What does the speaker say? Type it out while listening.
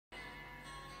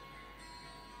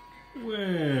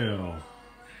Well,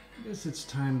 I guess it's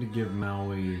time to give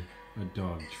Maui a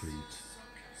dog treat.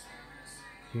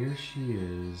 Here she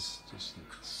is, just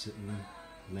like sitting,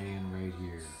 laying right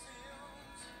here.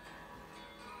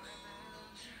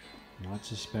 Not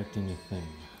suspecting a thing.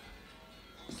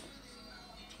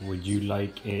 Would you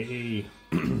like a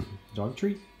dog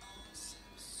treat?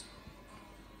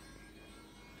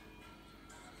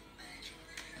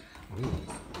 Ooh,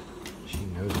 she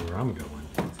knows where I'm going.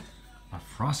 A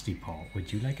frosty paw.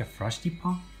 Would you like a frosty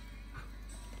paw?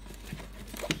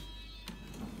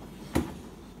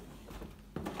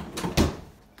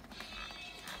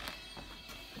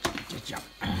 Good job.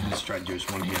 Let's try to do this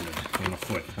one-handed on a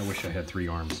foot. I wish I had 3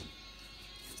 arms.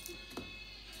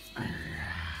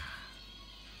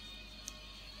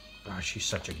 Oh, she's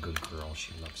such a good girl.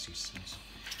 She loves these things.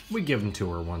 We give them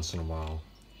to her once in a while.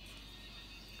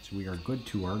 So we are good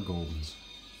to our goldens.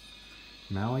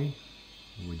 Maui,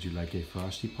 would you like a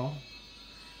frosty paw?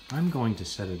 I'm going to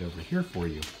set it over here for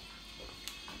you.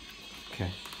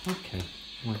 Okay, okay.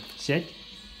 What? Sit.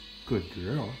 Good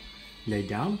girl. Lay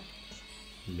down.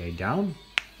 Lay down.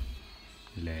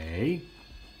 Lay.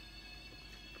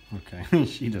 Okay,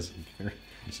 she doesn't care.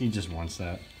 She just wants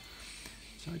that.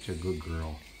 Such a good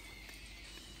girl.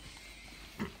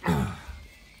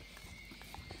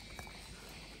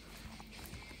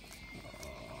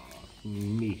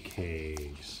 Meat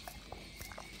cakes.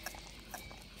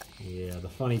 Yeah, the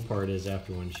funny part is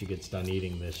after when she gets done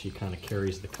eating this, she kind of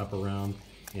carries the cup around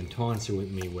and taunts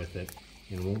me with it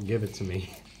and won't give it to me.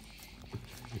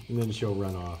 And then she'll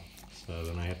run off. So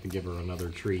then I have to give her another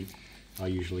treat. I'll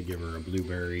usually give her a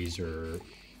blueberries or a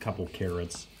couple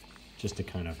carrots just to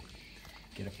kind of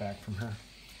get it back from her.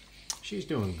 She's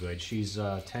doing good. She's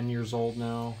 10 years old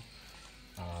now,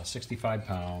 65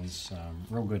 pounds,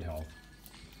 real good health.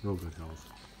 Real good health.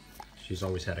 She's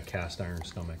always had a cast iron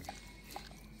stomach.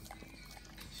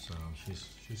 So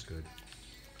she's good.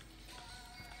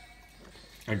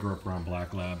 I grew up around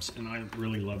black labs and I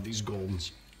really love these goldens.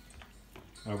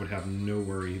 I would have no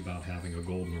worry about having a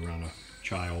golden around a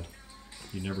child.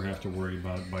 You never have to worry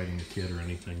about biting the kid or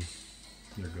anything.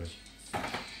 They're good.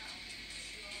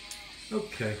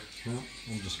 Okay, well,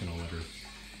 I'm just gonna let her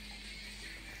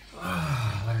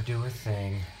do her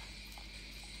thing.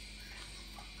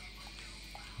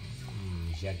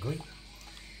 Is that good?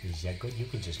 Is that good? You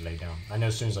could just lay down. I know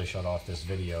as soon as I shut off this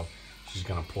video, she's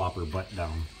gonna plop her butt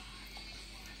down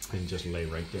and just lay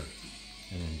right there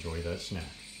and enjoy that snack.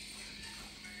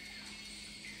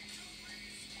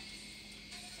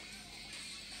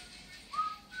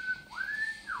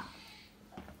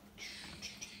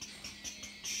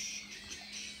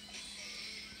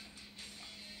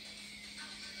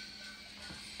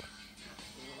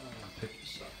 Pick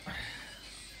this up.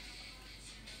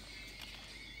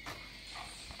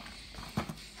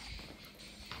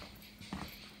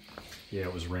 Yeah,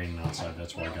 it was raining outside.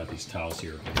 That's why I got these towels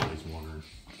here if anybody's wondering.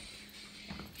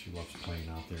 She loves playing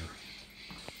out there.